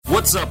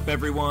What's up,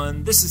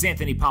 everyone? This is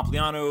Anthony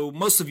Pompliano.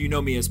 Most of you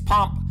know me as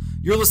Pomp.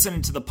 You're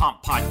listening to the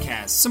Pomp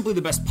Podcast, simply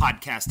the best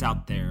podcast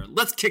out there.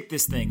 Let's kick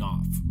this thing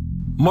off.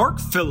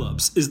 Mark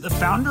Phillips is the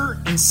founder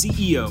and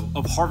CEO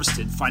of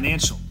Harvested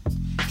Financial.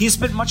 He has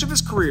spent much of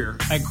his career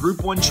at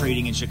Group 1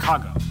 Trading in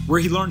Chicago, where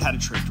he learned how to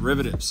trade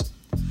derivatives.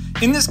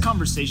 In this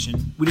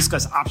conversation, we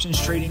discuss options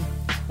trading,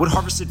 what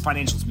Harvested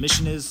Financial's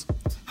mission is,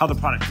 how the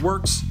product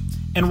works,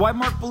 and why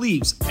Mark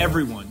believes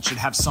everyone should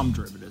have some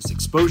derivatives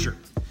exposure.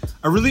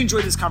 I really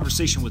enjoyed this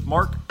conversation with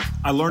Mark.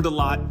 I learned a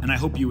lot, and I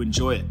hope you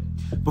enjoy it.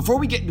 Before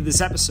we get into this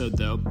episode,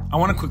 though, I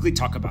want to quickly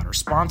talk about our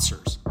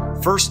sponsors.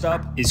 First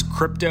up is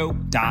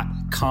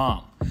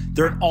Crypto.com.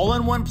 They're an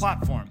all-in-one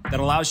platform that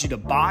allows you to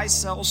buy,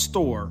 sell,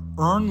 store,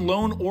 earn,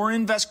 loan, or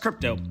invest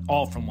crypto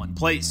all from one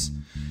place.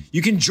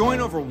 You can join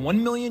over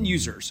 1 million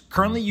users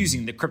currently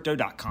using the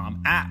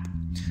Crypto.com app.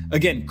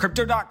 Again,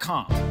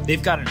 Crypto.com,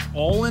 they've got an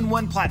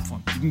all-in-one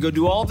platform. You can go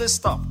do all this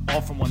stuff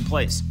all from one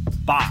place.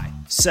 Buy,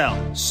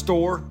 sell,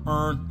 store,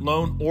 earn,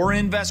 loan, or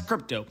invest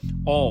crypto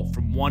all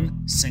from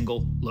one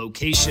single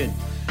location.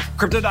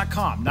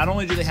 Crypto.com, not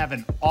only do they have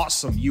an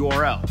awesome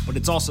URL, but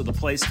it's also the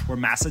place where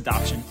mass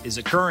adoption is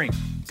occurring.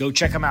 Go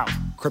check them out,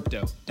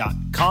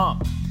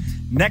 Crypto.com.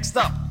 Next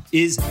up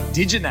is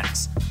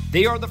Diginex.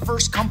 They are the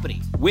first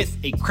company with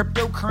a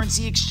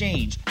cryptocurrency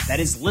exchange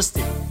that is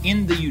listed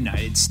in the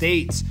United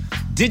States.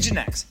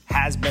 Diginex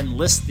has been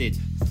listed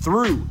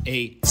through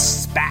a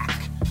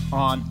SPAC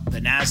on the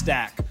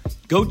NASDAQ.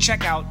 Go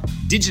check out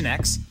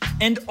Diginex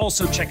and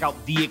also check out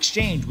the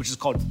exchange, which is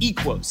called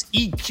Equos,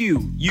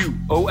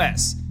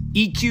 E-Q-U-O-S.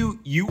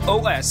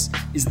 E-Q-U-O-S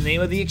is the name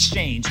of the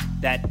exchange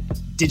that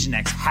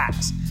Diginex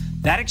has.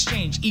 That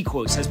exchange,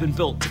 Equos, has been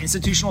built to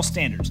institutional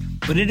standards,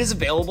 but it is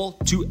available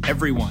to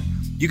everyone.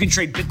 You can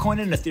trade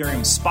Bitcoin and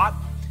Ethereum spot,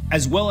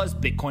 as well as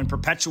Bitcoin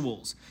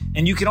perpetuals.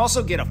 And you can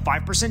also get a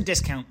 5%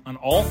 discount on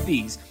all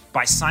fees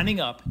by signing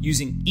up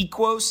using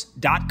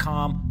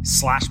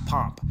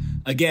equos.com/pomp.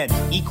 Again,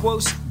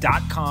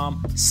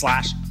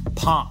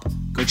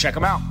 equos.com/pomp. Go check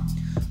them out.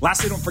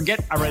 Lastly, don't forget,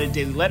 I write a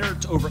daily letter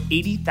to over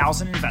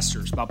 80,000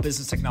 investors about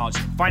business, technology,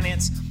 and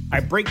finance. I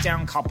break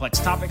down complex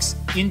topics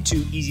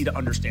into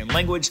easy-to-understand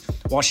language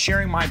while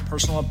sharing my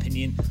personal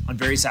opinion on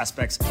various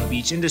aspects of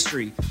each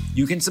industry.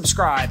 You can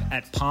subscribe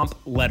at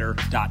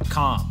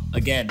pompletter.com.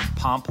 Again,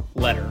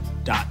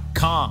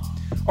 pompletter.com.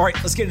 All right,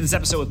 let's get into this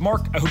episode with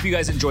Mark. I hope you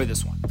guys enjoy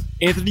this one.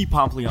 Anthony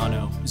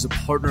Pompliano is a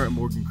partner at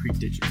Morgan Creek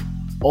Digital.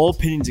 All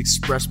opinions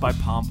expressed by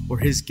Pomp or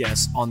his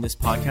guests on this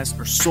podcast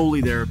are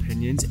solely their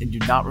opinions and do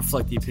not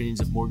reflect the opinions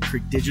of Morgan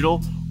Creek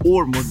Digital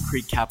or Morgan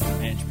Creek Capital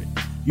Management.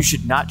 You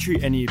should not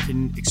treat any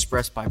opinion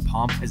expressed by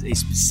Pomp as a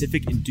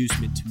specific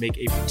inducement to make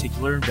a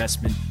particular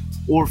investment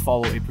or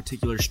follow a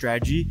particular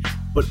strategy,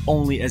 but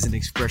only as an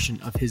expression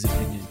of his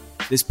opinion.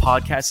 This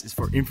podcast is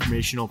for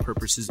informational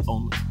purposes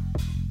only.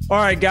 All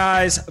right,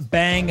 guys,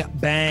 bang,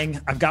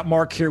 bang. I've got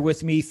Mark here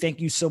with me.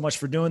 Thank you so much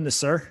for doing this,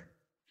 sir.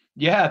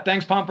 Yeah,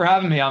 thanks, Pomp, for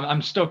having me.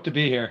 I'm stoked to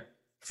be here.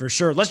 For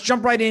sure. Let's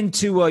jump right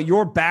into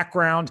your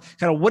background.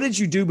 Kind of what did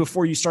you do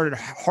before you started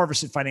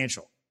Harvested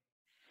Financial?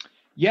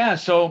 Yeah,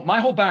 so my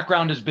whole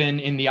background has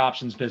been in the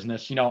options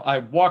business. You know, I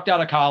walked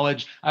out of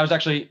college. I was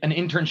actually an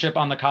internship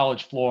on the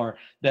college floor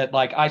that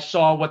I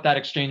saw what that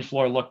exchange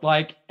floor looked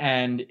like.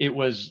 And it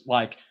was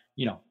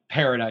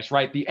paradise,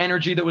 right? The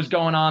energy that was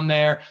going on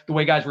there, the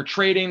way guys were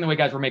trading, the way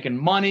guys were making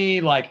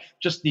money,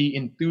 just the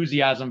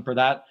enthusiasm for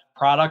that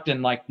product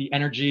and the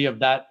energy of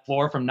that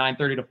floor from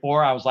 9:30 to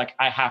 4, I was like,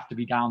 I have to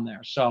be down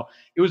there. So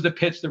it was the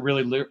pitch that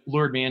really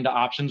lured me into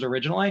options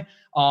originally.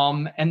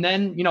 And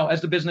then,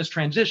 as the business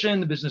transitioned,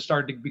 the business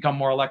started to become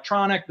more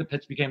electronic, the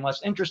pitch became less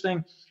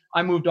interesting.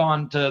 I moved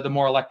on to the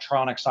more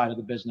electronic side of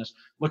the business,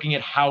 looking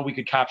at how we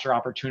could capture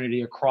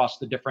opportunity across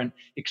the different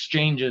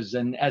exchanges.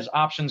 And as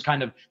options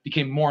kind of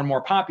became more and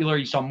more popular,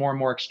 you saw more and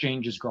more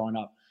exchanges growing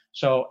up.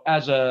 So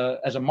as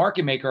a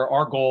market maker,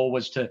 our goal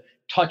was to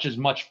touch as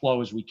much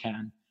flow as we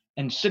can.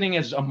 And sitting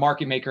as a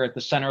market maker at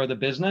the center of the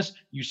business,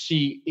 you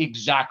see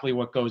exactly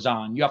what goes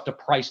on. You have to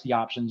price the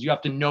options. You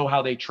have to know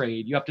how they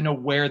trade. You have to know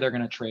where they're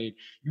going to trade.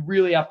 You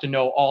really have to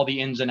know all the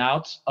ins and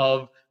outs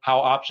of how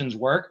options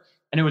work.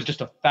 And it was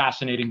just a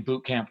fascinating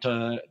boot camp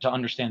to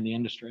understand the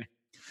industry.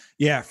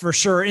 Yeah, for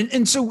sure.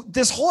 And so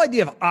this whole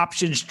idea of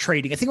options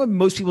trading, I think when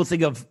most people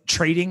think of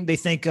trading, they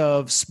think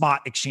of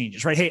spot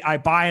exchanges, right? Hey, I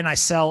buy and I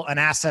sell an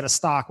asset, a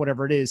stock,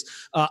 whatever it is.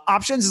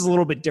 Options is a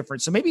little bit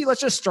different. So maybe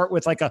let's just start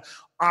with a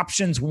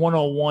options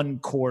 101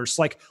 course.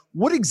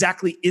 What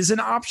exactly is an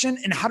option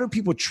and how do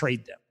people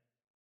trade them?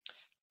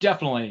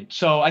 Definitely.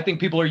 So I think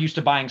people are used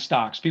to buying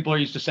stocks. People are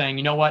used to saying,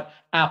 you know what,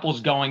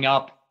 Apple's going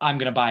up, I'm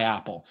going to buy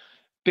Apple.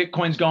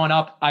 Bitcoin's going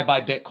up, I buy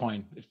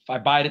Bitcoin. If I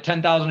buy it at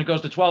 10,000, it goes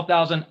to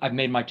 12,000, I've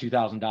made my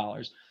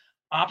 $2,000.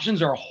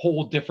 Options are a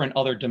whole different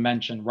other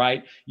dimension,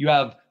 right? You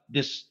have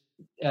this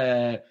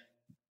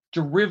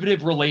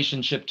derivative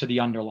relationship to the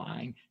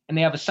underlying, and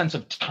they have a sense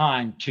of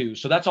time too.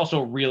 So that's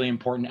also a really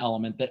important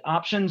element that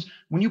options,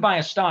 when you buy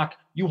a stock,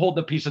 you hold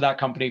the piece of that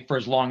company for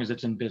as long as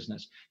it's in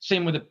business.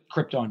 Same with a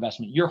crypto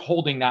investment. You're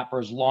holding that for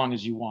as long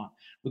as you want.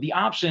 With the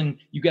option,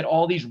 you get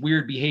all these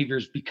weird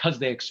behaviors because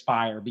they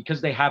expire,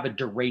 because they have a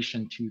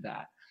duration to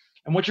that.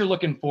 And what you're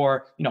looking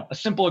for, a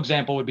simple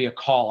example would be a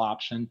call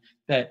option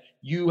that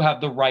you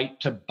have the right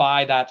to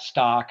buy that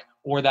stock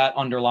or that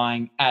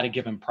underlying at a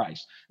given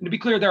price. And to be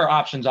clear, there are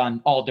options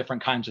on all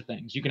different kinds of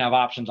things. You can have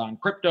options on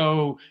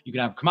crypto, you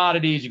can have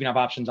commodities, you can have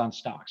options on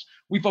stocks.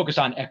 We focus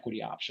on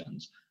equity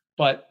options,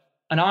 but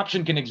an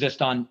option can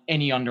exist on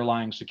any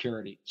underlying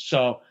security.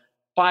 So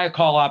buy a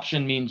call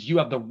option means you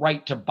have the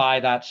right to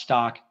buy that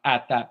stock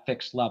at that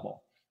fixed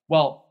level.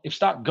 Well, if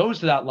stock goes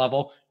to that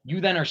level, you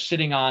then are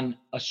sitting on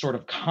a sort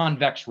of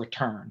convex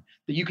return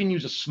that you can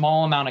use a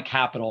small amount of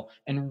capital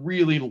and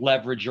really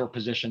leverage your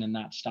position in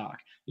that stock.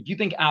 If you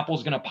think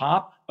Apple's going to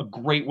pop, a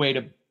great way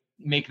to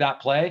make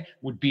that play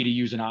would be to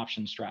use an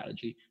option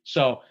strategy.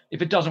 So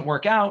if it doesn't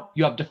work out,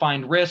 you have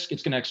defined risk,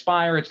 it's going to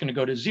expire, it's going to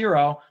go to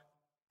zero,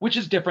 which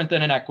is different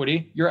than an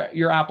equity.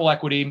 Your Apple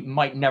equity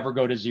might never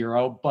go to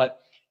zero,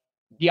 but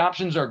the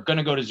options are going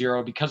to go to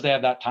zero because they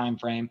have that time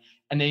frame,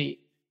 and they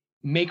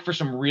make for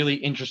some really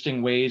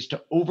interesting ways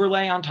to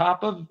overlay on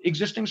top of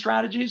existing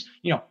strategies.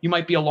 You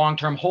might be a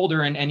long-term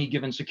holder in any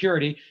given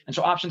security, and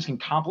so options can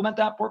complement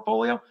that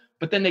portfolio,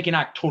 but then they can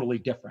act totally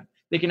different.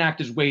 They can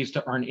act as ways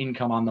to earn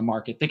income on the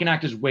market. They can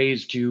act as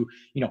ways to,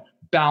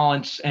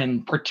 balance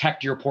and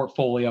protect your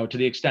portfolio to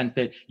the extent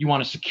that you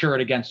want to secure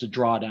it against a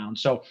drawdown.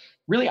 So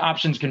really,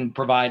 options can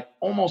provide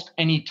almost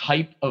any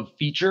type of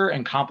feature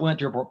and complement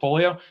to your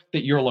portfolio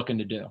that you're looking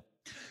to do.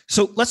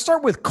 So let's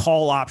start with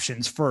call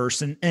options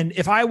first. And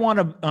if I want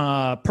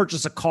to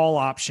purchase a call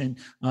option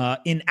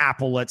in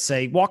Apple, let's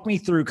say, walk me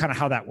through kind of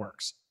how that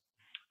works.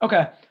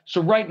 Okay.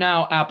 So right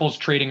now, Apple's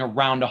trading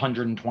around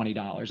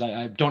 $120.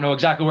 I don't know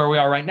exactly where we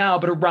are right now,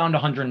 but around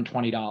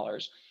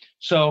 $120.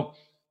 So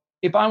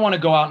if I want to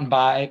go out and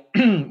buy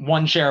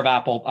one share of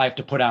Apple, I have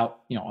to put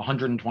out,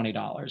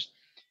 $120.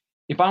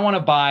 If I want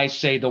to buy,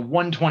 say, the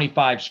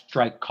 125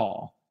 strike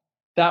call,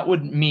 that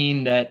would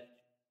mean that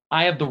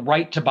I have the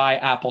right to buy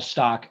Apple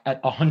stock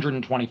at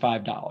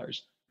 $125.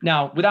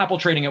 Now, with Apple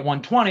trading at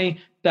 120,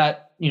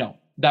 that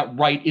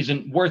right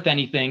isn't worth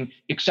anything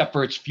except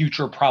for its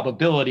future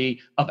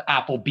probability of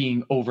Apple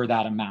being over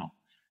that amount.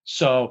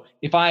 So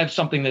if I have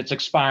something that's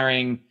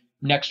expiring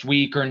next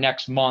week or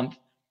next month,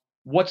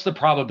 what's the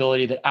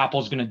probability that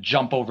Apple's going to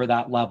jump over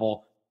that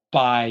level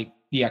by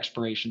the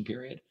expiration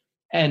period?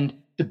 And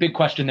the big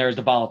question there is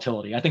the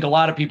volatility. I think a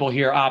lot of people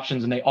hear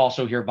options and they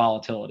also hear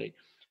volatility.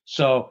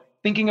 So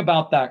thinking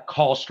about that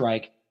call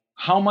strike,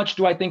 how much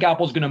do I think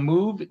Apple's going to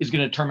move is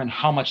going to determine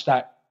how much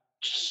that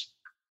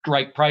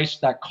strike price,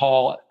 that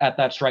call at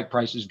that strike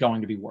price is going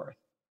to be worth.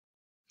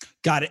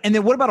 Got it. And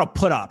then what about a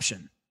put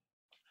option?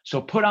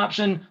 So put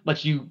option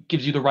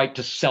gives you the right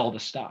to sell the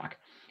stock.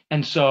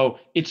 And so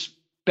it's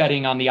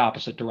betting on the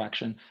opposite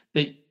direction.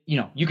 That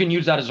you can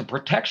use that as a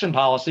protection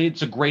policy.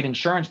 It's a great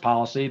insurance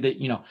policy that,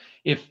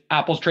 if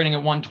Apple's trading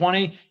at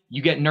 120,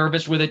 you get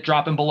nervous with it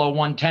dropping below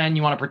 110,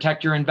 you want to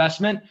protect your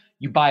investment,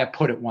 you buy a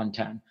put at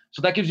 110.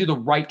 So that gives you the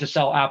right to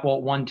sell Apple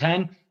at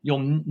 110.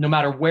 No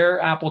matter where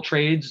Apple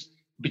trades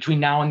between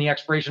now and the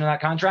expiration of that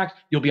contract,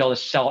 you'll be able to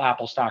sell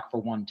Apple stock for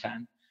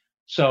 110.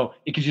 So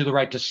it gives you the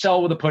right to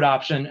sell with a put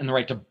option and the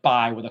right to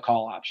buy with a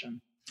call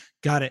option.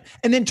 Got it.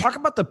 And then talk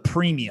about the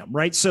premium,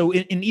 right? So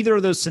in either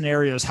of those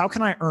scenarios, how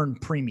can I earn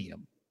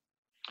premium?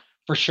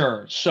 For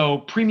sure. So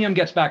premium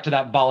gets back to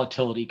that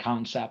volatility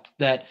concept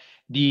that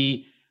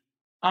the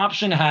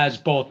option has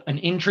both an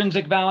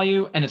intrinsic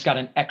value and it's got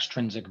an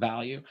extrinsic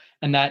value.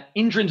 And that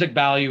intrinsic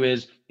value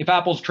is if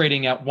Apple's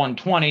trading at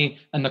 120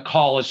 and the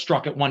call is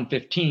struck at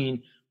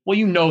 115,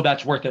 well,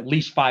 that's worth at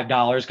least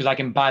 $5 because I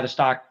can buy the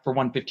stock for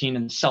 115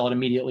 and sell it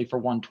immediately for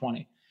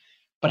 120.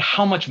 But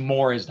how much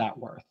more is that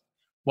worth?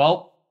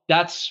 Well,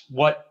 that's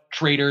what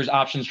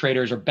options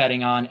traders are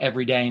betting on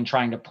every day and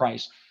trying to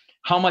price.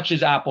 How much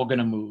is Apple going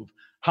to move?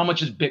 How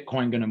much is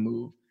Bitcoin going to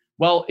move?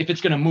 Well, if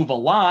it's going to move a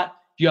lot,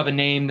 if you have a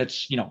name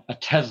that's, a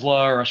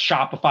Tesla or a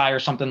Shopify or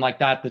something like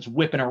that that's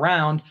whipping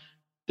around,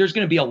 there's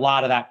going to be a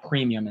lot of that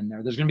premium in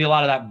there. There's going to be a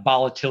lot of that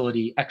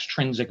volatility,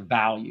 extrinsic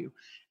value.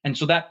 And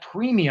so that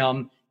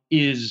premium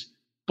is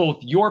both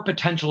your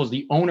potential as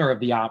the owner of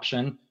the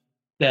option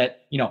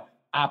that,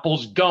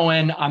 Apple's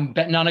going, I'm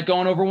betting on it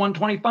going over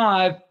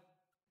 125,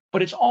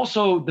 but it's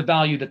also the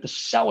value that the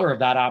seller of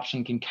that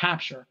option can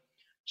capture.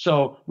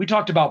 So we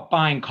talked about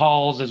buying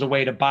calls as a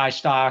way to buy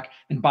stock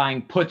and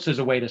buying puts as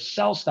a way to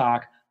sell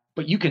stock,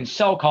 but you can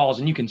sell calls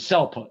and you can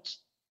sell puts.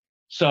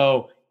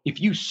 So if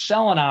you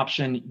sell an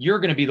option, you're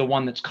going to be the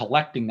one that's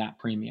collecting that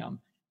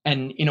premium.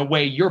 And in a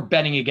way, you're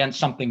betting against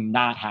something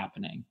not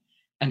happening.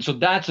 And so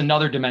that's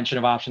another dimension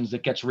of options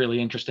that gets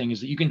really interesting, is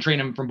that you can trade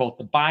them from both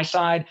the buy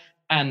side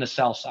and the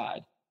sell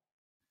side.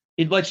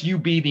 It lets you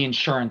be the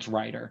insurance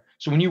writer.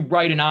 So when you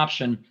write an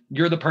option,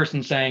 you're the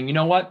person saying, you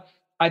know what?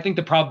 I think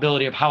the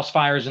probability of house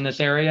fires in this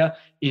area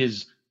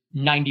is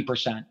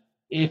 90%.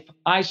 If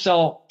I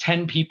sell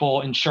 10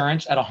 people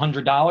insurance at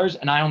 $100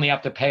 and I only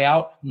have to pay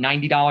out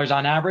 $90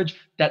 on average,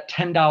 that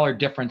 $10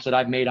 difference that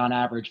I've made on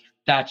average,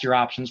 that's your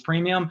options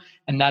premium.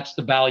 And that's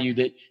the value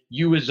that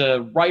you as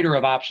a writer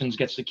of options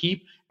gets to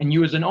keep. And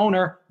you as an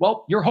owner,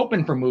 well, you're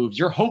hoping for moves.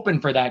 You're hoping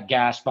for that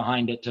gas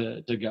behind it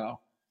to go.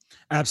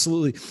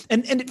 Absolutely.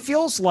 And it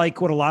feels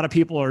like what a lot of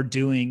people are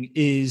doing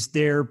is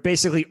they're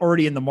basically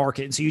already in the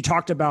market. And so you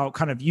talked about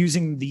kind of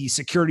using the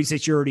securities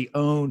that you already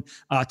own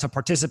to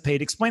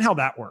participate. Explain how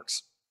that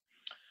works.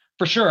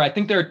 For sure. I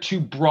think there are two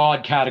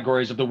broad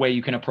categories of the way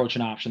you can approach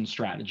an option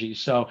strategy.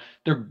 So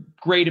they're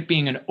great at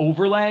being an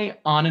overlay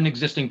on an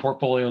existing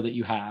portfolio that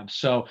you have.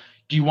 So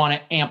do you want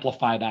to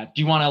amplify that?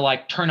 Do you want to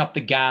like turn up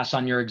the gas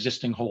on your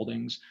existing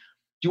holdings?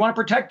 Do you want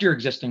to protect your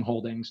existing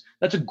holdings?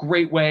 That's a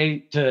great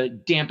way to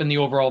dampen the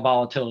overall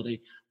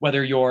volatility.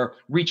 Whether you're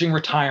reaching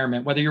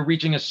retirement, whether you're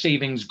reaching a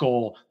savings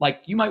goal,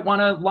 like you might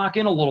want to lock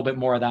in a little bit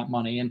more of that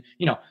money. And,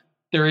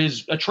 there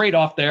is a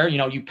trade-off there.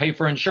 You pay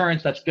for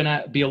insurance. That's going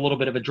to be a little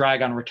bit of a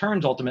drag on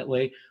returns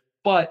ultimately,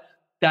 but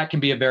that can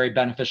be a very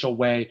beneficial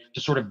way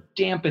to sort of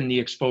dampen the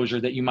exposure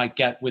that you might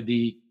get with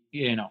the,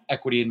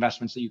 equity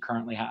investments that you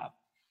currently have.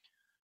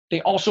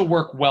 They also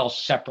work well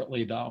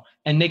separately though,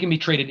 and they can be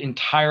traded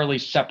entirely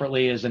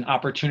separately as an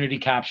opportunity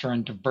capture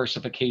and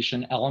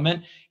diversification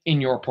element in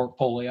your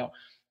portfolio,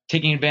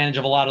 taking advantage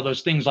of a lot of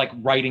those things like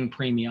writing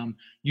premium,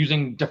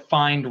 using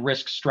defined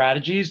risk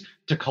strategies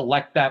to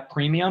collect that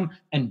premium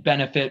and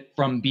benefit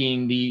from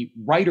being the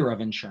writer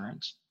of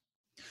insurance.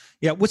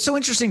 Yeah, what's so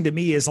interesting to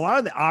me is a lot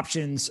of the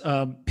options,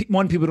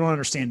 one, people don't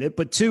understand it,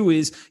 but two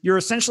is you're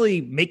essentially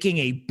making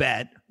a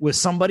bet with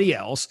somebody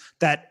else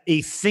that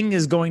a thing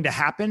is going to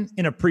happen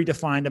in a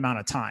predefined amount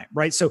of time,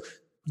 right? So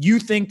you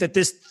think that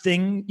this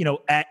thing,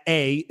 at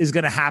A is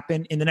going to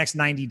happen in the next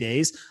 90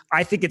 days.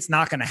 I think it's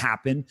not going to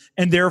happen.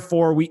 And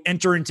therefore we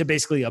enter into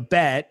basically a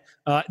bet.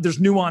 There's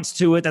nuance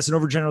to it. That's an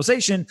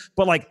overgeneralization,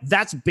 but like,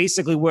 that's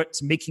basically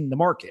what's making the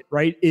market,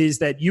 right? Is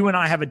that you and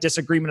I have a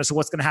disagreement as to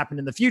what's going to happen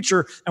in the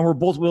future. And we're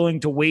both willing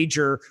to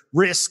wager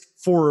risk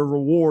for a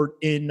reward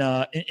in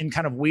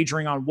kind of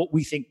wagering on what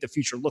we think the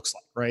future looks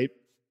like, right?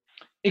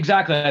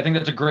 Exactly. I think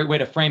that's a great way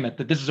to frame it,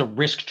 that this is a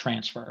risk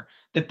transfer,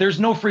 that there's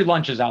no free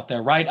lunches out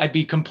there, right? I'd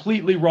be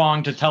completely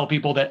wrong to tell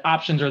people that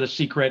options are the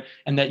secret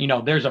and that,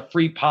 there's a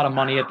free pot of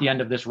money at the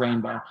end of this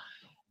rainbow.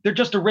 They're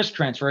just a risk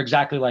transfer,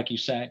 exactly like you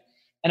say.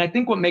 And I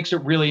think what makes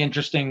it really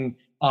interesting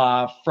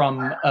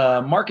from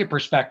a market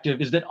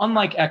perspective is that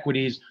unlike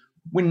equities,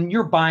 when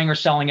you're buying or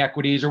selling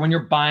equities or when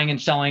you're buying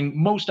and selling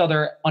most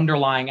other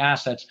underlying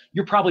assets,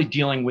 you're probably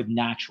dealing with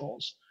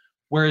naturals.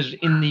 Whereas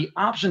in the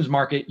options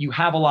market, you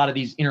have a lot of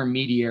these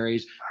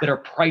intermediaries that are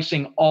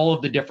pricing all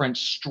of the different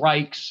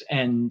strikes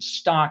and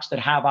stocks that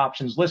have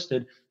options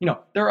listed.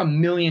 There are a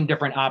million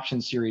different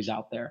option series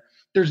out there.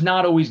 There's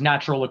not always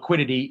natural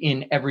liquidity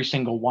in every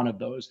single one of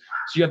those.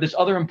 So you have this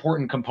other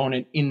important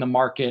component in the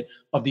market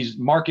of these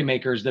market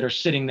makers that are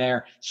sitting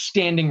there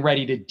standing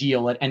ready to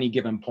deal at any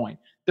given point.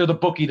 They're the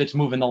bookie that's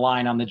moving the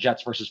line on the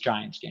Jets versus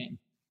Giants game.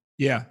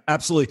 Yeah,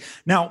 absolutely.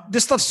 Now,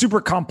 this stuff's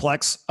super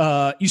complex.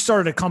 You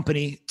started a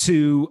company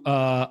to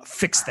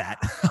fix that.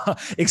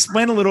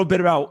 Explain a little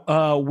bit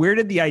about where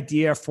did the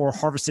idea for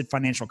Harvested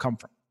Financial come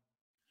from?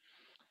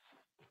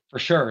 For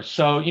sure.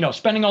 So,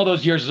 spending all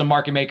those years as a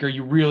market maker,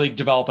 you really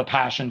develop a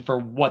passion for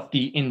what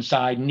the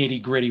inside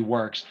nitty gritty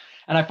works.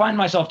 And I find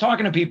myself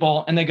talking to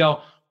people and they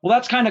go, well,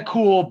 that's kind of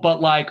cool, but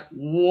like,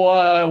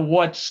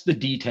 what's the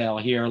detail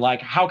here?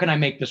 Like, how can I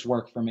make this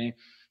work for me?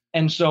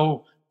 And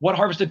so what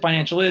Harvested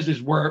Financial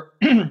is we're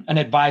an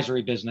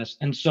advisory business.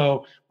 And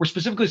so we're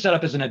specifically set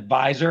up as an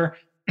advisor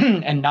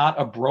and not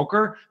a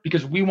broker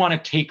because we want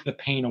to take the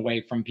pain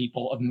away from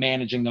people of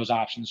managing those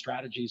option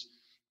strategies.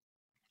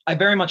 I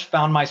very much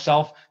found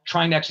myself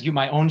trying to execute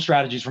my own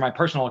strategies for my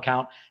personal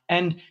account,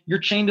 and you're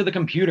chained to the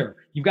computer.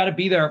 You've got to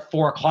be there at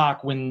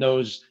 4:00 when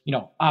those,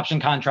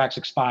 option contracts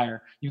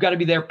expire. You've got to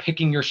be there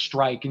picking your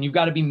strike, and you've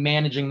got to be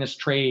managing this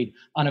trade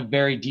on a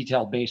very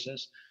detailed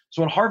basis.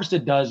 So what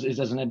Harvested does is,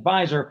 as an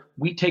advisor,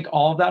 we take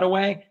all of that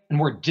away and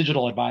we're a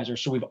digital advisor.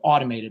 So we've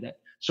automated it.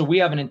 So we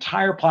have an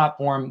entire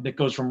platform that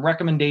goes from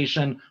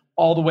recommendation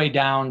all the way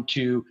down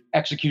to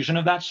execution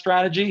of that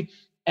strategy.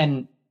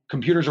 And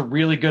computers are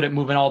really good at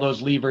moving all those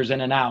levers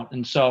in and out.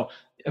 And so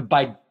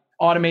by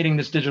automating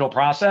this digital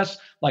process,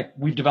 like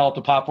we've developed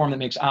a platform that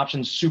makes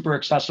options super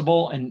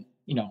accessible and,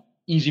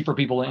 easy for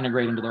people to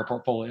integrate into their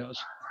portfolios.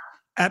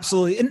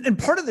 Absolutely. And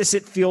part of this,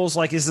 it feels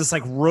like, is this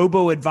like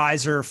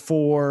robo-advisor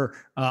for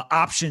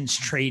options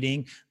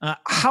trading.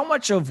 How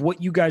much of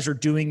what you guys are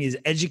doing is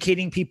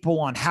educating people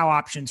on how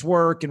options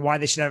work and why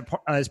they should have it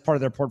as part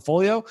of their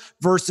portfolio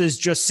versus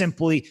just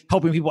simply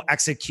helping people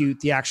execute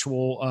the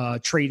actual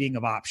trading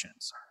of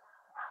options?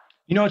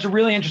 It's a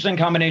really interesting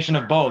combination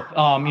of both.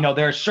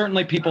 There are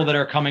certainly people that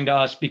are coming to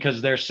us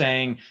because they're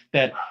saying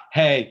that,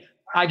 hey,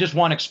 I just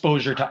want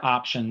exposure to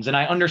options. And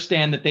I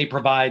understand that they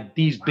provide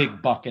these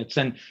big buckets.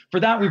 And for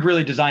that, we've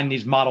really designed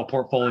these model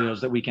portfolios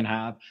that we can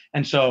have.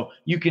 And so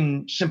you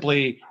can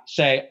simply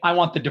say, I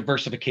want the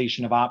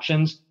diversification of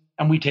options,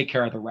 and we take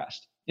care of the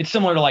rest. It's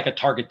similar to like a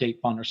target date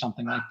fund or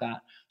something like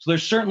that. So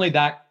there's certainly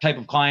that type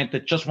of client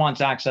that just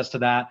wants access to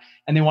that.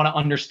 And they want to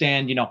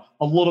understand,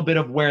 a little bit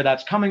of where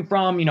that's coming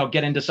from,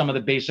 get into some of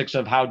the basics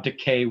of how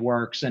decay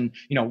works and,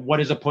 what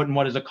is a put and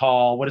what is a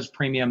call? What does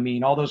premium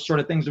mean? All those sort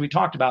of things that we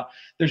talked about.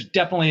 There's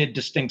definitely a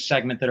distinct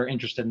segment that are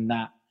interested in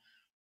that.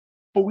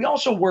 But we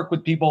also work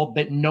with people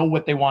that know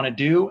what they want to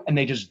do and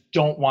they just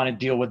don't want to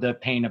deal with the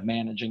pain of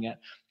managing it.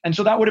 And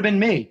so that would have been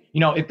me.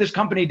 If this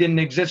company didn't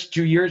exist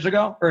 2 years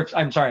ago, or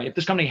if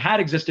this company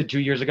had existed 2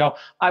 years ago,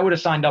 I would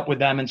have signed up with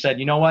them and said,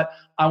 you know what,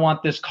 I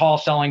want this call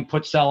selling,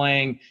 put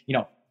selling,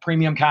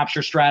 premium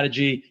capture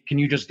strategy. Can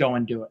you just go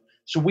and do it?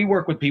 So we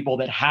work with people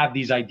that have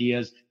these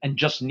ideas and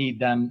just need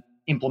them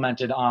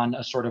implemented on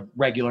a sort of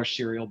regular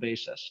serial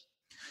basis.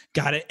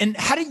 Got it. And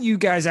how do you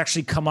guys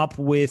actually come up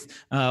with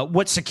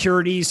what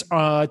securities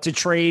to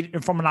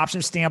trade from an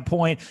option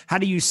standpoint? How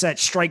do you set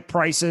strike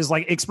prices?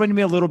 Like, explain to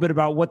me a little bit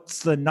about what's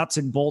the nuts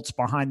and bolts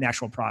behind the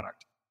actual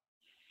product.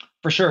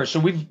 For sure.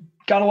 So we've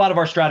got a lot of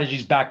our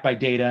strategies backed by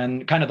data,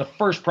 and kind of the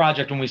first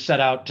project when we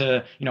set out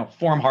to,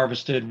 form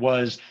Harvested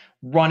was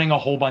running a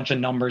whole bunch of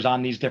numbers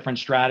on these different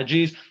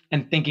strategies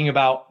and thinking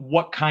about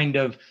what kind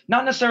of,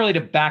 not necessarily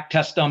to back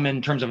test them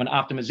in terms of an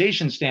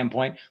optimization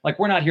standpoint. Like,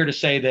 we're not here to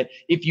say that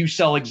if you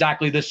sell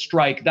exactly this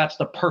strike, that's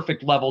the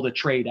perfect level to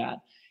trade at.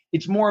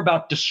 It's more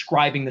about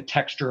describing the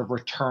texture of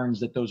returns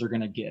that those are going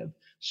to give.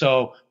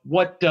 So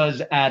what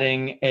does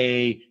adding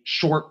a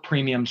short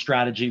premium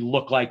strategy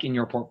look like in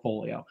your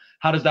portfolio?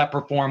 How does that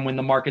perform when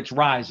the market's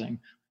rising?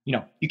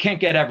 You can't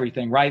get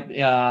everything,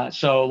 right?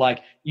 So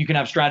like, you can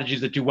have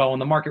strategies that do well when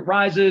the market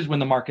rises, when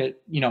the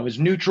market, is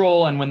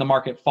neutral, and when the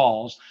market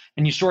falls.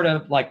 And you sort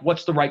of like,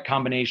 what's the right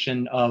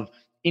combination of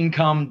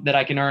income that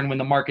I can earn when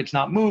the market's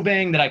not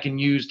moving, that I can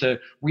use to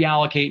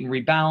reallocate and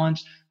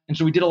rebalance? And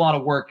so we did a lot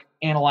of work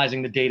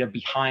analyzing the data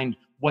behind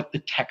what the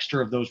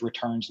texture of those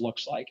returns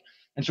looks like.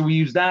 And so we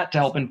use that to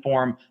help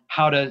inform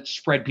how to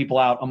spread people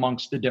out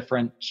amongst the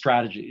different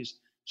strategies.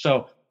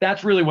 So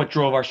that's really what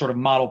drove our sort of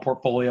model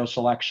portfolio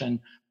selection.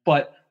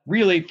 But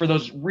really, for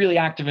those really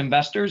active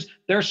investors,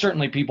 there are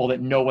certainly people that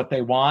know what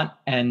they want.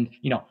 And,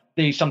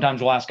 they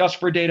sometimes will ask us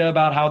for data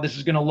about how this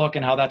is going to look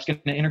and how that's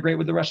going to integrate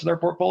with the rest of their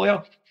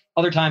portfolio.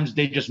 Other times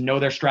they just know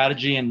their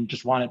strategy and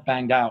just want it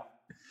banged out.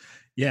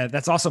 Yeah,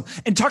 that's awesome.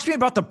 And talk to me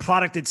about the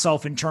product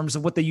itself in terms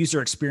of what the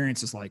user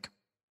experience is like.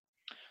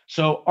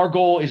 So our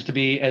goal is to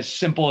be as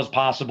simple as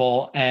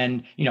possible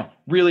and,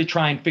 really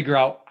try and figure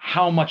out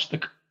how much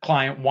the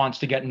client wants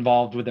to get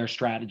involved with their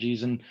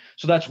strategies. And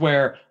so that's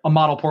where a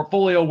model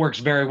portfolio works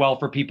very well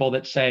for people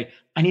that say,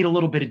 I need a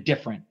little bit of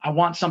different. I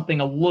want something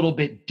a little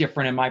bit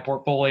different in my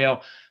portfolio.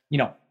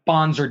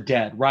 Bonds are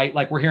dead, right?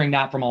 Like, we're hearing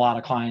that from a lot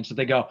of clients that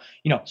they go,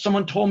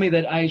 someone told me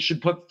that I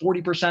should put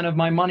 40% of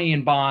my money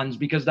in bonds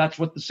because that's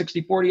what the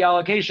 60-40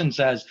 allocation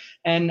says.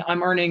 And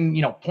I'm earning,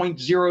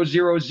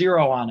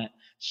 0.000 on it.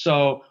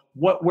 So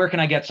where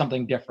can I get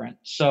something different?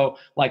 So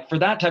like, for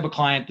that type of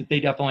client, that they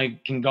definitely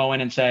can go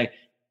in and say,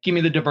 give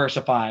me the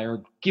diversify,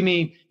 or give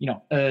me,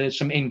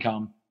 some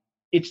income.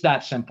 It's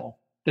that simple.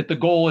 That the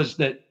goal is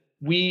that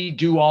we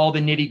do all the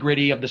nitty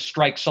gritty of the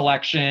strike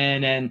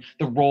selection and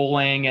the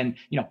rolling. And,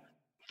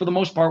 for the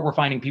most part, we're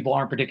finding people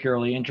aren't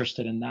particularly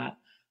interested in that.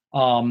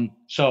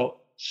 So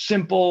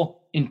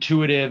simple,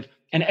 intuitive,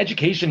 and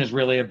education is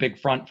really a big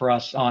front for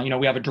us.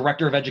 We have a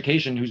director of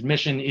education whose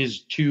mission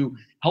is to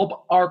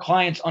help our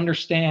clients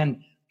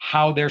understand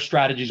how their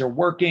strategies are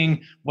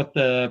working, what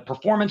the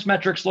performance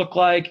metrics look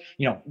like,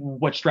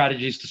 what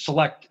strategies to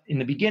select in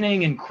the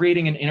beginning, and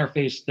creating an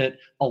interface that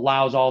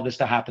allows all this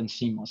to happen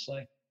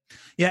seamlessly.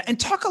 Yeah. And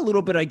talk a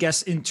little bit, I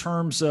guess, in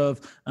terms of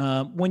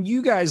when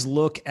you guys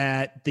look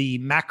at the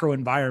macro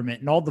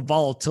environment and all the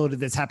volatility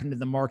that's happened in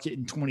the market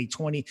in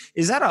 2020,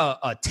 is that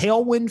a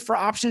tailwind for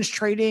options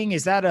trading?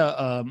 Is that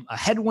a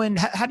headwind?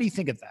 How do you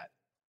think of that?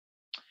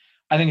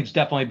 I think it's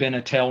definitely been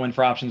a tailwind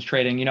for options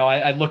trading.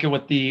 I look at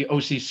what the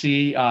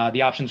OCC,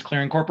 the Options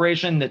Clearing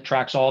Corporation that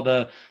tracks all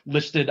the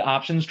listed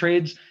options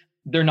trades,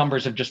 their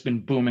numbers have just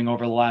been booming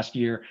over the last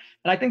year.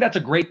 And I think that's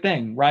a great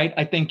thing, right?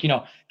 I think,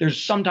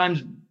 there's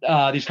sometimes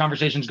these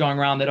conversations going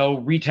around that,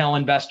 retail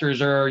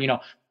investors are,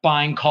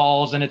 buying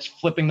calls and it's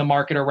flipping the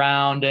market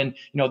around. And,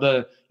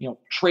 the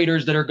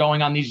traders that are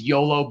going on these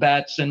YOLO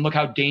bets and look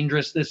how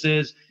dangerous this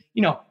is.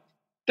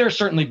 There are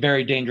certainly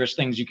very dangerous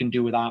things you can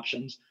do with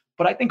options.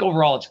 But I think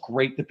overall, it's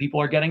great that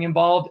people are getting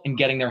involved and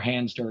getting their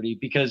hands dirty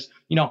because,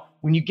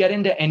 when you get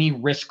into any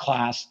risk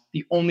class,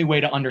 the only way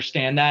to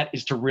understand that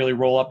is to really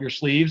roll up your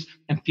sleeves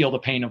and feel the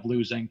pain of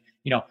losing.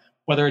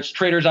 Whether it's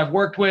traders I've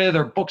worked with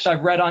or books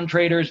I've read on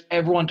traders,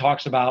 everyone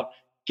talks about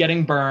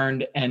getting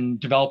burned and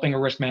developing a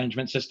risk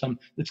management system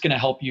that's going to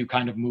help you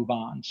kind of move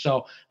on.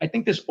 So I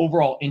think this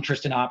overall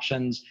interest in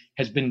options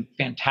has been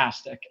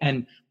fantastic.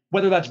 And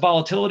whether that's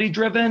volatility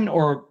driven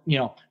or,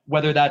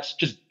 whether that's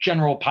just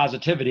general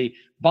positivity,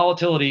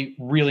 volatility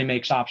really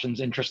makes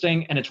options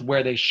interesting, and it's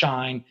where they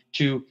shine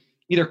to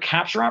either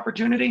capture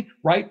opportunity,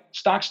 right?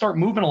 Stocks start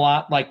moving a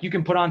lot. Like, you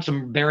can put on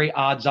some very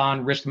odds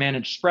on risk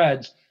managed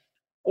spreads,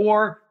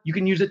 or you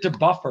can use it to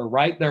buffer,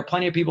 right? There are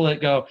plenty of people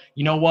that go,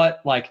 you know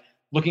what? Like,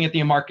 looking at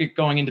the market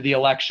going into the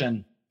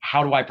election,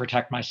 how do I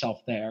protect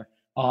myself there?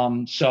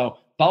 So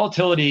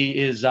volatility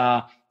is,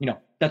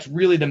 that's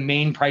really the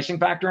main pricing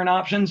factor in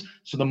options.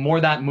 So the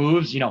more that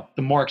moves, the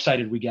more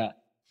excited we get.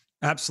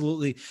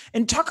 Absolutely.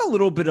 And talk a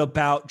little bit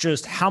about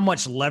just how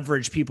much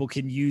leverage people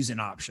can use in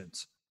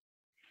options.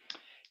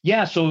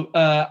 Yeah. So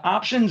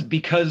options,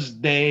 because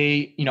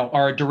they,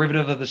 are a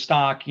derivative of the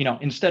stock,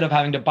 instead of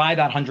having to buy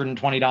that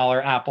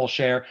 $120 Apple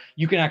share,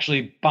 you can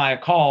actually buy a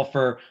call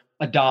for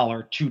 $1,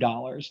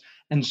 $2.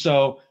 And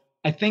so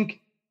I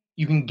think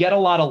you can get a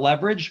lot of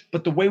leverage,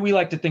 but the way we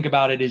like to think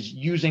about it is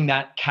using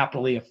that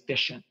capitally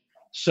efficient.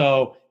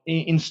 So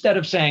instead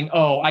of saying,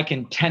 oh, I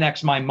can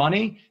 10x my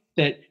money,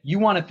 that you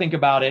want to think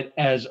about it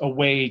as a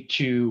way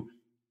to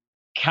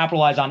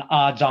capitalize on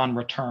odds on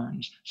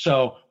returns.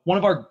 So one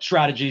of our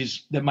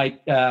strategies that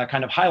might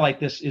kind of highlight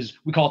this is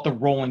we call it the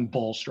rolling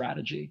bull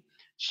strategy.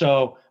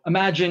 So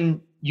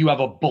imagine you have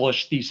a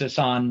bullish thesis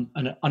on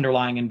an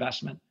underlying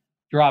investment.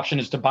 Your option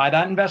is to buy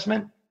that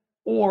investment,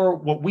 or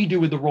what we do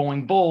with the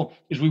rolling bull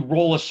is we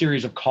roll a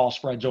series of call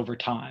spreads over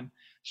time.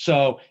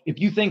 So if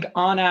you think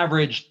on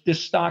average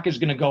this stock is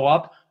going to go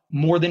up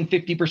more than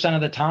 50%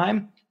 of the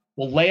time,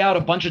 we'll lay out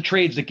a bunch of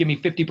trades that give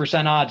me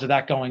 50% odds of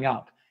that going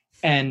up.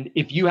 And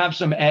if you have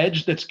some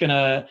edge that's going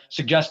to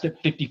suggest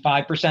that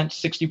 55%,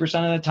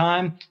 60% of the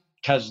time,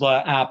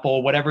 Tesla,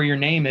 Apple, whatever your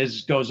name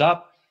is, goes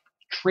up,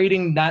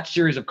 trading that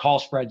series of call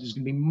spreads is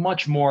going to be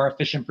much more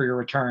efficient for your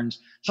returns,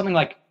 something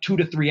like 2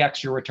 to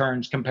 3x your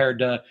returns compared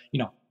to,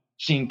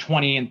 seeing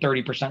 20 and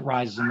 30%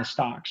 rises in the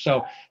stock.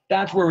 So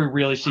that's where we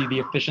really see the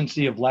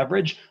efficiency of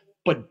leverage,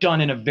 but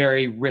done in a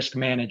very risk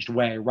managed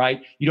way,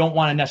 right? You don't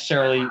want to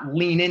necessarily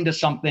lean into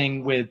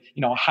something with,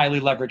 a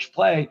highly leveraged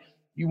play.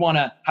 You want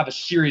to have a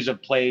series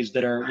of plays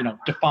that are,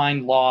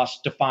 defined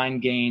loss,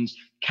 defined gains,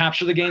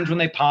 capture the gains when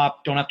they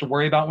pop, don't have to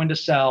worry about when to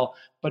sell,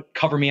 but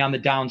cover me on the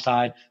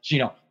downside.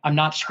 So, I'm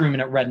not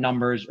screaming at red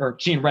numbers or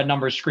seeing red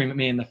numbers scream at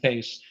me in the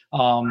face.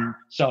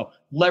 So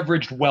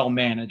leveraged, well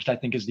managed, I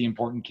think, is the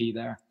important key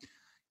there.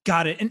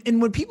 Got it.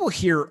 And when people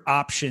hear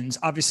options,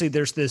 obviously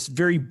there's this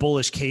very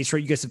bullish case,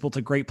 right? You guys have built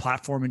a great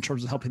platform in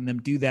terms of helping them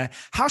do that.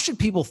 How should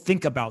people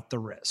think about the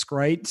risk,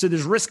 right? So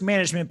there's risk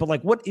management,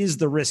 but what is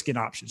the risk in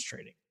options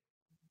trading?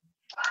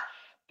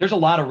 There's a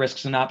lot of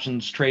risks in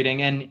options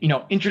trading. And,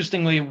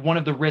 interestingly, one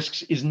of the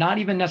risks is not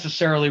even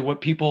necessarily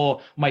what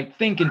people might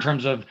think in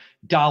terms of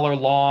dollar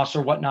loss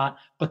or whatnot,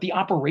 but the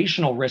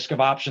operational risk of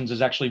options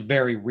is actually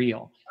very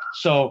real.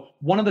 So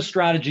one of the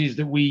strategies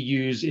that we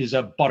use is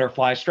a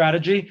butterfly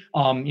strategy.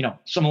 Some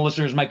of the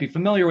listeners might be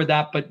familiar with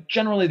that, but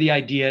generally the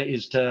idea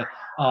is to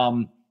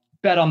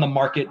bet on the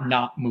market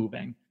not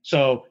moving.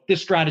 So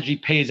this strategy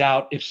pays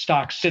out if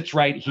stock sits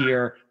right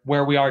here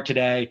where we are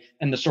today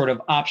and the sort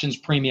of options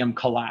premium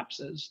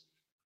collapses.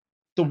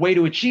 The way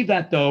to achieve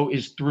that, though,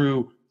 is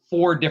through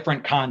 4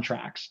 different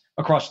contracts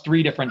across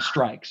 3 different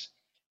strikes.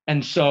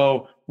 And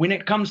so when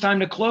it comes time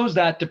to close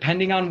that,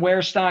 depending on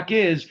where stock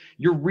is,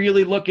 you're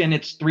really looking,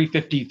 it's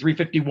 350,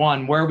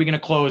 351. Where are we going to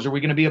close? Are we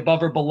going to be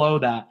above or below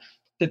that?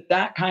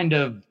 That kind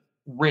of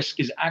risk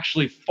is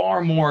actually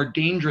far more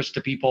dangerous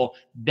to people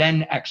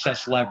than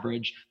excess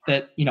leverage.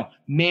 That,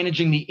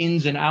 managing the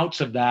ins and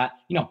outs of that,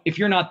 if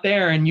you're not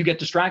there and you get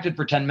distracted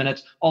for 10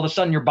 minutes, all of a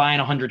sudden you're buying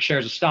 100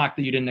 shares of stock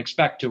that you didn't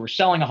expect to, or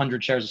selling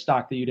 100 shares of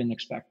stock that you didn't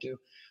expect to.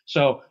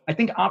 So I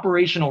think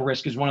operational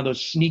risk is one of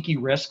those sneaky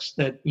risks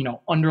that,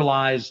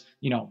 underlies,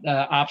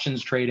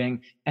 options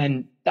trading.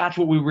 And that's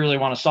what we really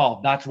want to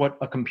solve. That's what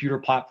a computer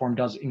platform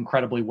does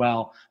incredibly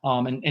well,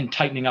 and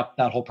tightening up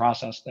that whole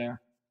process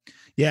there.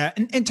 Yeah.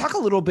 And talk a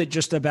little bit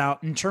just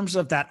about, in terms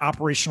of that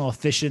operational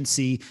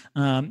efficiency,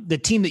 the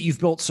team that you've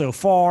built so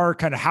far,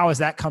 kind of how has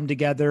that come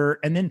together?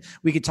 And then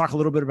we could talk a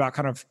little bit about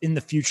kind of in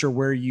the future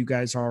where you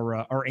guys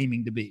are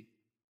aiming to be.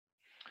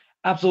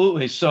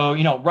 Absolutely. So,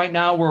 right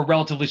now we're a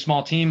relatively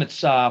small team.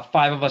 It's 5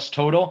 of us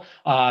total,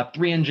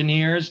 3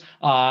 engineers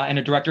and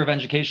a director of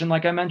education,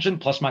 like I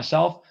mentioned, plus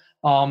myself.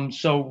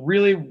 So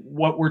really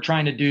what we're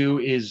trying to do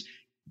is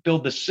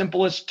build the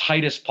simplest,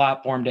 tightest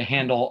platform to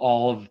handle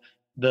all of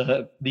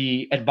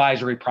the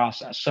advisory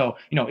process. So,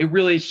 it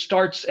really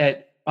starts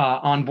at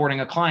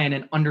onboarding a client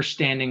and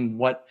understanding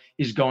what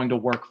is going to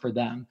work for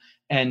them.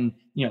 And,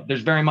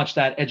 there's very much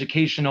that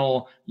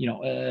educational,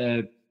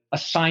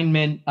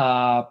 assignment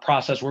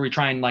process where we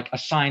try and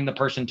assign the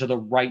person to the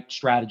right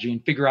strategy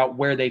and figure out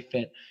where they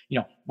fit.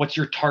 What's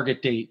your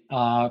target date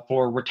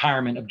for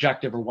retirement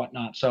objective or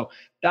whatnot. So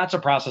that's a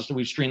process that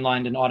we've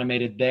streamlined and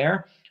automated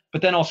there.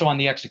 But then also on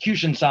the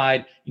execution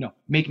side,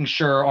 making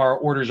sure our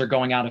orders are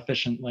going out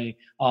efficiently.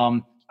 I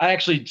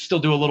actually still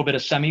do a little bit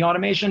of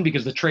semi-automation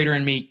because the trader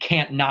in me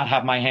can't not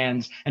have my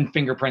hands and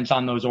fingerprints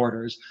on those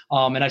orders.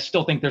 And I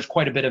still think there's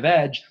quite a bit of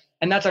edge.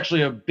 And that's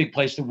actually a big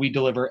place that we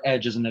deliver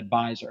edge as an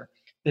advisor.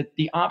 That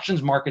the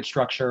options market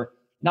structure,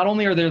 not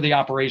only are there the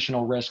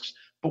operational risks,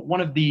 but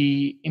one of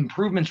the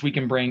improvements we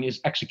can bring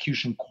is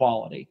execution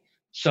quality.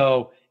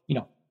 So,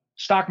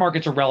 stock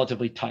markets are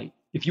relatively tight.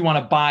 If you want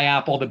to buy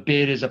Apple, the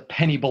bid is a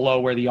penny below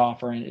where the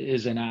offer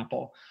is in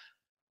Apple.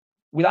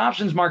 With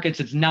options markets,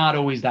 it's not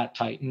always that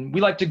tight. And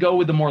we like to go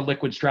with the more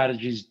liquid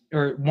strategies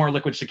or more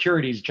liquid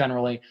securities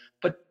generally,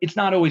 but it's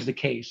not always the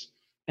case.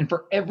 And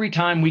for every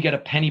time we get a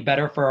penny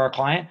better for our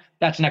client,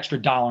 that's an extra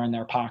dollar in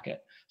their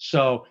pocket.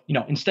 So,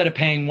 instead of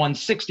paying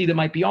 160 that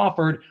might be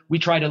offered, we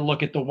try to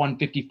look at the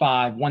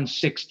 155,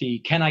 160.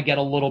 Can I get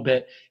a little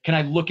bit? Can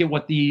I look at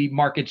what the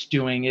market's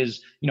doing?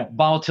 Is,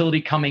 volatility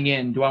coming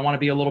in? Do I want to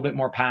be a little bit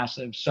more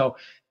passive? So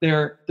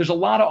there's a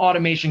lot of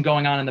automation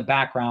going on in the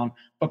background,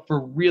 but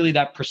for really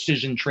that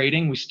precision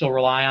trading, we still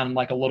rely on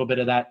like a little bit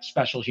of that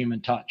special human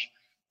touch.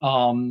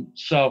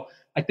 So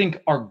I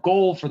think our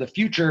goal for the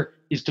future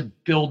is to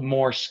build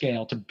more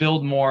scale, to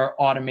build more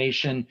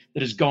automation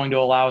that is going to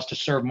allow us to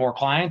serve more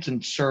clients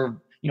and serve,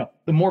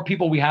 the more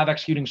people we have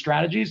executing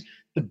strategies,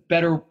 the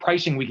better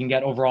pricing we can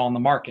get overall in the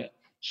market.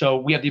 So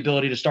we have the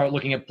ability to start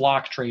looking at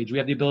block trades. We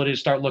have the ability to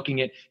start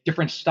looking at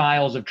different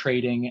styles of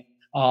trading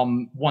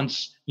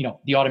once,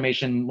 the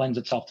automation lends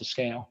itself to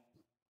scale.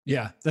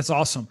 Yeah, that's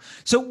awesome.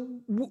 So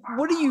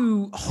what do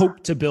you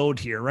hope to build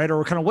here, right?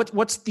 Or kind of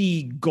what's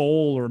the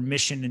goal or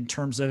mission in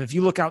terms of, if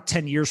you look out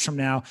 10 years from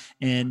now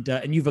and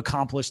you've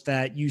accomplished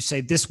that, you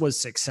say this was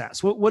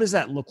success. What does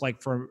that look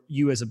like for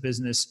you as a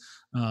business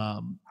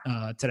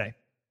today?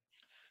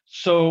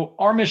 So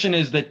our mission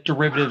is that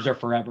derivatives are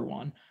for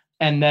everyone,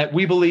 and that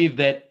we believe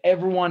that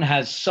everyone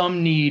has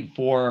some need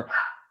for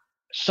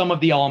some of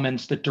the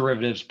elements that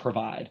derivatives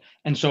provide.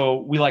 And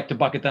so we like to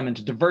bucket them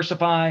into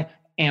diversify,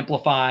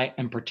 amplify,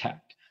 and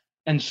protect.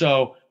 And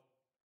so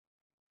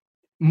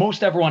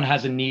most everyone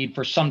has a need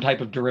for some type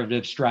of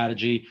derivative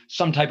strategy,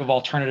 some type of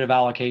alternative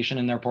allocation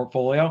in their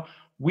portfolio.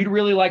 We'd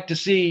really like to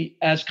see,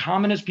 as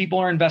common as people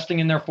are investing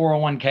in their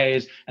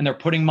 401ks and they're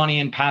putting money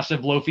in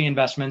passive low fee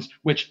investments,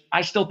 which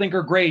I still think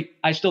are great.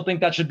 I still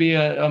think that should be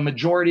a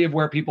majority of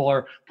where people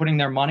are putting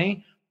their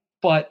money.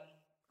 But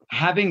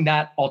having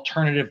that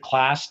alternative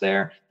class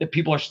there, that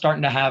people are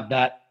starting to have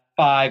that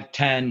 5,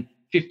 10,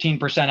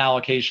 15%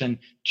 allocation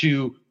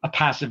to a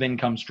passive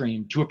income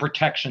stream, to a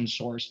protection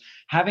source.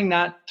 Having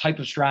that type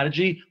of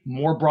strategy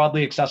more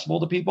broadly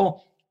accessible to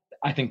people,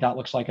 I think that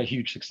looks like a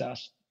huge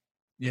success.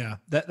 Yeah,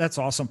 that's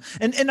awesome.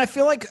 And I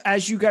feel like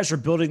as you guys are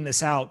building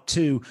this out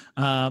too,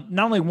 not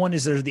only one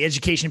is there the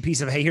education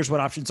piece of, hey, here's what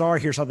options are,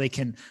 here's how they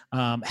can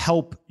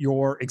help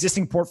your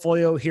existing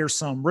portfolio, here's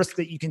some risk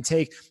that you can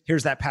take,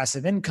 here's that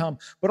passive income,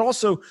 but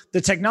also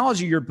the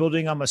technology you're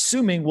building, I'm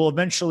assuming, will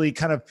eventually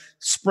kind of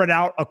spread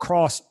out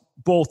across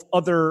both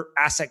other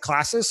asset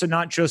classes. So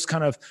not just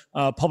kind of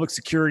public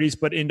securities,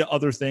 but into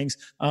other things.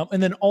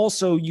 And then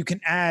also you can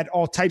add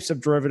all types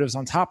of derivatives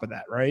on top of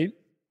that, right?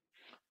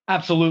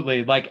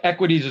 Absolutely. Like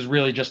equities is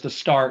really just the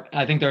start.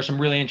 I think there are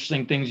some really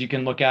interesting things you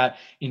can look at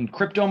in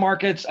crypto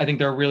markets. I think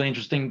there are really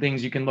interesting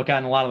things you can look at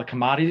in a lot of the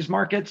commodities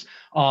markets.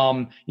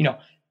 One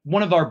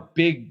of our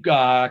big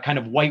kind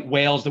of white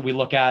whales that we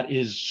look at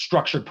is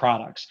structured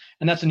products.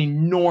 And that's an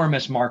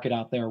enormous market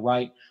out there,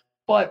 right?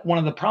 But one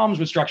of the problems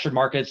with structured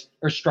markets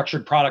or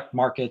structured product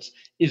markets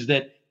is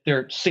that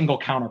they're single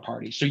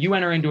counterparty. So you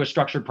enter into a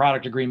structured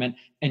product agreement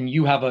and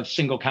you have a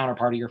single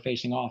counterparty you're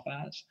facing off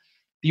as.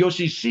 The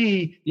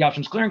OCC, the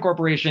Options Clearing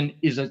Corporation,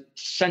 is a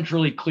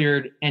centrally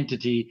cleared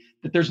entity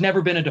that there's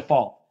never been a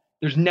default.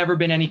 There's never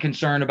been any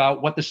concern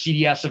about what the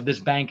CDS of this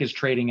bank is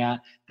trading at,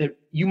 that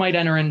you might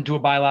enter into a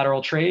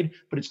bilateral trade,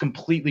 but it's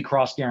completely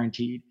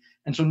cross-guaranteed.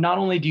 And so not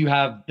only do you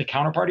have the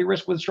counterparty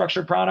risk with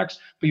structured products,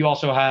 but you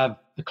also have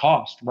the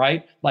cost,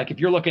 right? Like if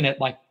you're looking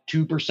at like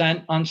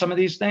 2% on some of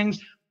these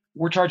things,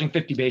 we're charging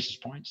 50 basis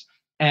points.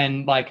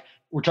 And like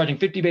we're charging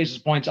 50 basis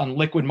points on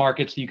liquid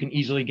markets that you can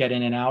easily get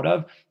in and out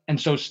of. And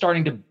so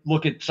starting to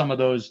look at some of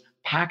those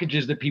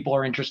packages that people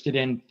are interested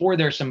in for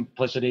their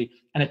simplicity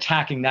and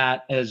attacking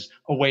that as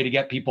a way to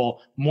get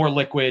people more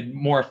liquid,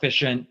 more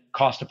efficient,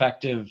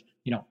 cost-effective,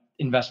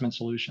 investment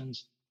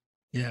solutions.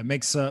 Yeah, it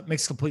makes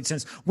complete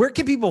sense. Where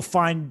can people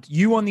find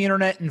you on the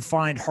internet and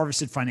find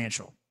Harvested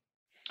Financial?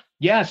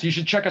 Yes, you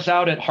should check us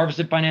out at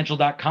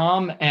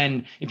harvestedfinancial.com.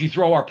 And if you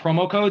throw our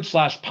promo code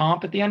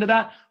 /POMP at the end of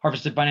that,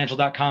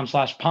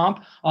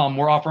 harvestedfinancial.com/POMP,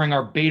 we're offering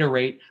our beta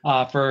rate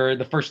for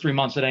the first 3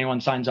 months that anyone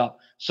signs up.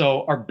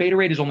 So our beta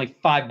rate is only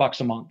 $5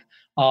 a month.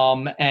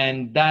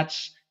 And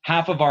that's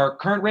half of our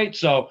current rate.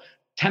 So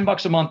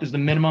 $10 a month is the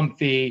minimum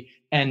fee.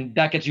 And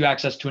that gets you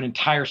access to an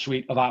entire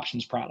suite of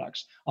options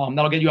products.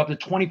 That'll get you up to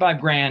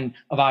 25 grand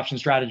of option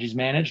strategies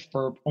managed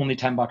for only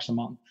 $10 a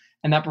month.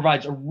 And that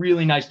provides a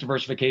really nice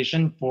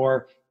diversification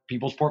for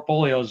people's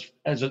portfolios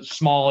as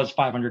small as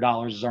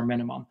 $500 is our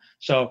minimum.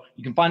 So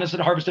you can find us at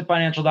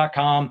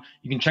harvestedfinancial.com.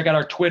 You can check out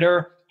our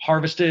Twitter,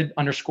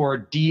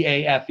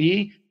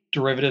 harvested_DAFE.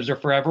 Derivatives are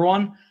for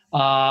everyone.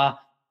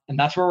 And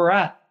that's where we're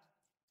at.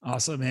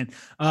 Awesome, man.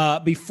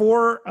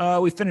 Before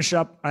we finish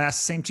up, I ask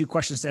the same 2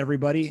 questions to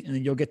everybody, and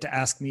then you'll get to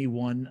ask me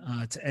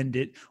one to end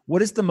it.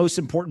 What is the most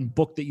important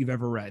book that you've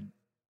ever read?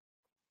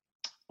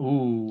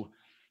 Ooh,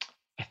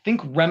 I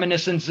think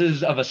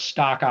Reminiscences of a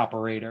Stock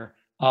Operator,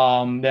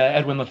 the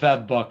Edwin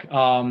Lefebvre book.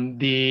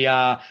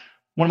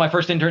 One of my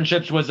first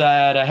internships was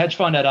at a hedge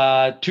fund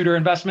at Tudor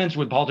Investments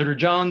with Paul Tudor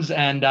Jones.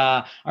 And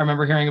I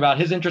remember hearing about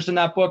his interest in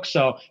that book.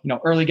 So,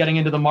 early getting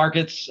into the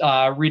markets,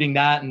 reading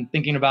that and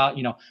thinking about,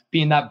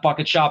 being that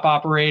bucket shop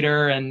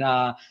operator and,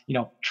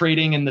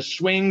 trading in the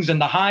swings and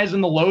the highs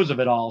and the lows of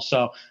it all.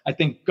 So I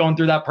think going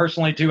through that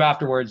personally too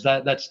afterwards,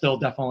 that still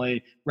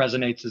definitely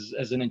resonates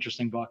as an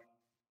interesting book.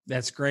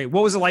 That's great.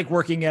 What was it like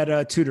working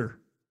at Tudor?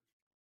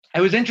 It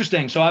was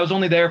interesting. So I was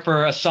only there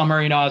for a summer,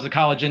 as a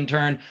college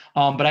intern.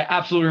 But I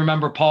absolutely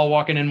remember Paul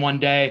walking in one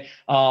day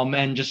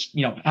and just,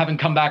 having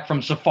come back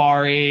from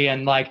safari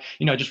and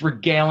just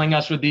regaling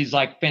us with these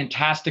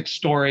fantastic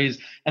stories.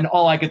 And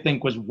all I could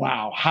think was,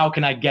 wow, how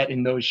can I get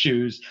in those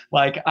shoes?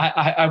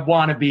 I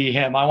want to be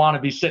him. I want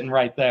to be sitting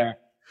right there.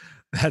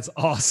 That's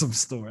awesome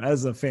story. That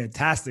is a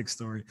fantastic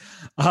story.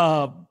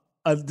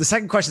 The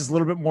second question is a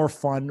little bit more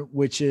fun,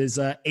 which is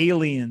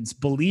aliens,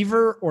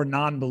 believer or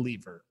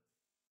non-believer?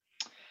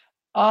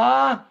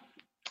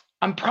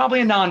 I'm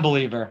probably a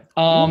non-believer.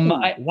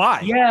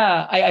 Why?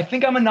 Yeah, I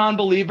think I'm a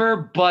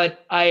non-believer,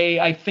 but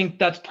I think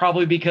that's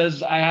probably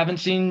because I haven't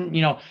seen,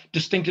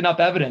 distinct enough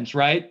evidence,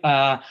 right?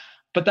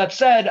 But that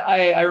said,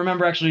 I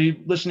remember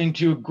actually listening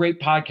to a great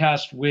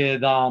podcast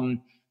with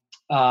Dan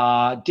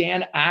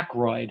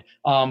Aykroyd,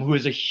 who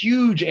is a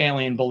huge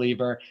alien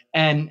believer.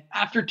 And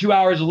after 2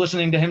 hours of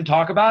listening to him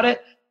talk about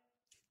it,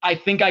 I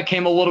think I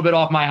came a little bit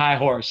off my high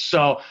horse.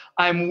 So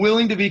I'm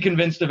willing to be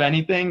convinced of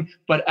anything,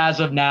 but as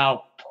of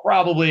now,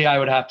 probably I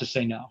would have to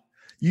say no.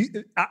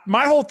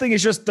 My whole thing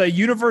is just the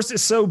universe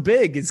is so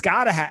big.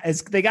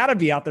 They gotta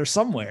be out there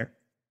somewhere.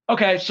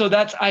 Okay. So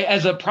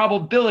as a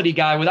probability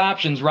guy with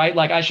options, right?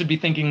 I should be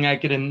thinking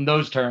it in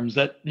those terms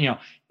that,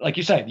 like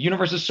you say, the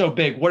universe is so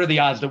big. What are the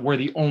odds that we're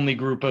the only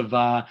group of,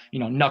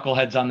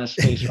 knuckleheads on this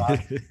space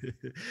rock?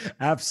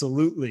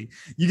 Absolutely.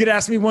 You could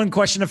ask me one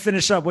question to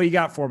finish up. What you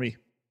got for me?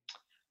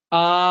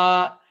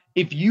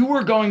 If you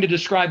were going to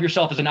describe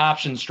yourself as an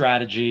option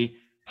strategy,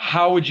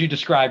 how would you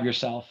describe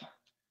yourself?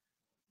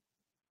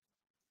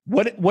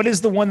 What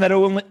is the one that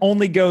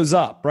only goes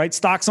up, right?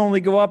 Stocks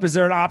only go up. Is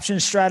there an option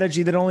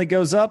strategy that only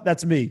goes up?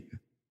 That's me.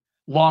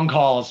 Long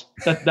calls.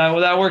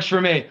 That works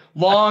for me.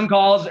 Long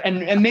calls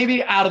and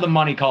maybe out of the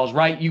money calls,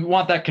 right? You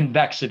want that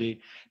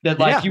convexity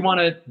that you want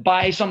to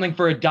buy something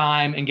for a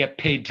dime and get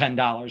paid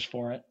 $10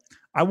 for it.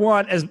 I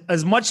want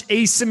as much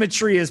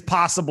asymmetry as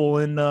possible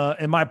in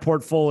my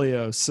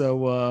portfolio.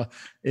 So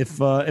if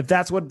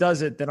that's what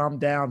does it, then I'm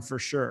down for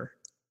sure.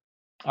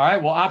 All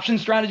right. Well, option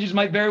strategies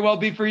might very well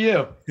be for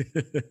you.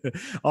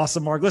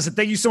 Awesome, Mark. Listen,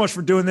 thank you so much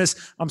for doing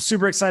this. I'm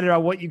super excited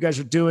about what you guys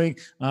are doing.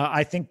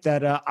 I think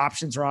that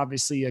options are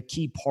obviously a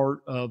key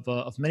part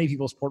of many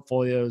people's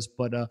portfolios,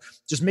 but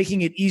just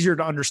making it easier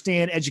to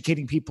understand,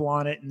 educating people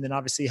on it, and then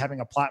obviously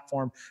having a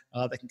platform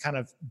that can kind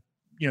of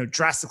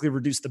drastically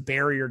reduce the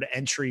barrier to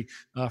entry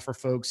for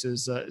folks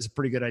is a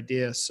pretty good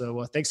idea.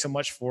 So thanks so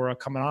much for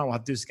coming on. We'll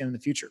have to do this again in the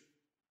future.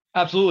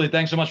 Absolutely.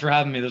 Thanks so much for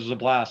having me. This was a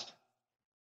blast.